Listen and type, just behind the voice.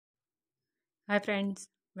Hi friends,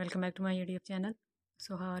 welcome back to my YouTube channel.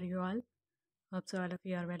 So how are you all? Hope so all of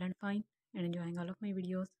you are well and fine and enjoying all of my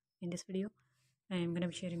videos. In this video, I am going to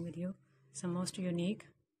be sharing with you some most unique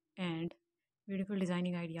and beautiful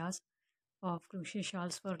designing ideas of crochet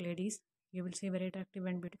shawls for ladies. You will see very attractive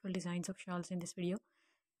and beautiful designs of shawls in this video,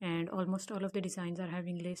 and almost all of the designs are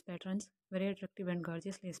having lace patterns. Very attractive and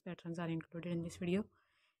gorgeous lace patterns are included in this video,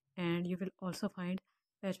 and you will also find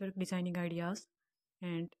patchwork designing ideas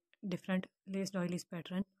and different lace doilies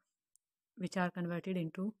pattern which are converted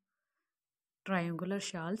into triangular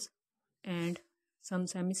shawls, and some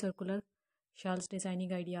semicircular shawls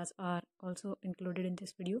designing ideas are also included in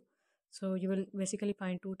this video. So you will basically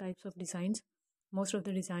find two types of designs. Most of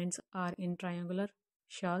the designs are in triangular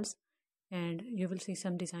shawls, and you will see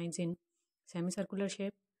some designs in semicircular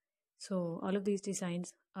shape. So all of these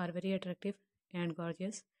designs are very attractive and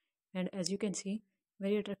gorgeous, and as you can see,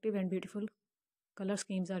 very attractive and beautiful color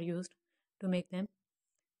schemes are used to make them.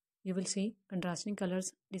 You will see contrasting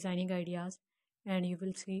colors designing ideas, and you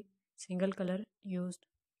will see single color used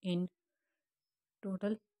in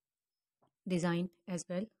total design as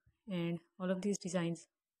well. And all of these designs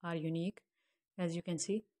are unique, as you can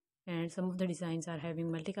see, and some of the designs are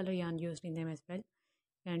having multicolor yarn used in them as well.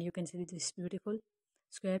 And you can see this beautiful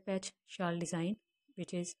square patch shawl design,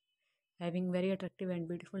 which is having very attractive and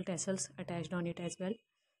beautiful tassels attached on it as well.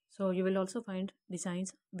 So you will also find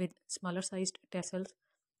designs with smaller sized tassels,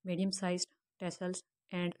 medium sized tassels,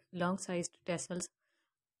 and long sized tassels.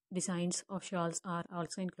 Designs of shawls are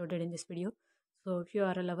also included in this video. So if you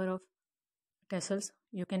are a lover of tassels,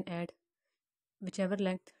 you can add whichever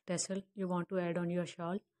length tassel you want to add on your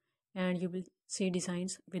shawl, and you will see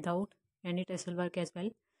designs without any tassel work as well.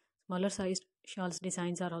 Smaller sized shawls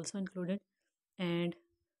designs are also included, and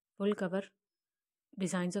full cover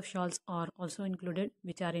designs of shawls are also included,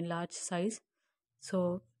 which are in large size.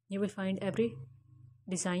 So you will find every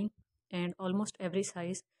design and almost every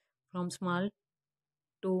size from small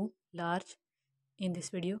to large in this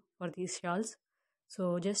video for these shawls.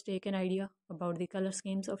 So just take an idea about the color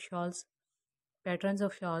schemes of shawls, patterns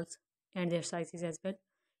of shawls, and their sizes as well,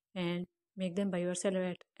 and make them by yourself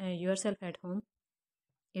at home.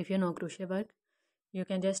 If you know crochet work, you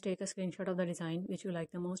can just take a screenshot of the design which you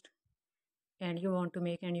like the most and you want to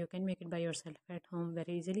make, and you can make it by yourself at home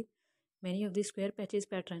very easily. Many of the square patches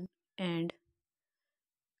pattern and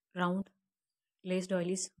round lace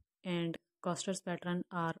doilies and coasters pattern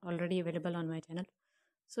are already available on my channel.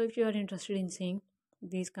 So if you are interested in seeing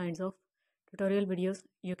these kinds of tutorial videos,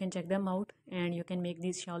 you can check them out, and you can make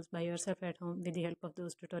these shawls by yourself at home with the help of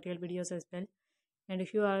those tutorial videos as well. And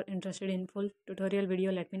if you are interested in full tutorial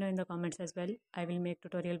video, let me know in the comments as well. I will make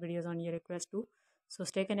tutorial videos on your request too. So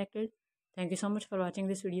stay connected. Thank you so much for watching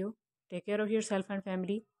this video. Take care of yourself and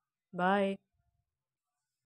family. Bye.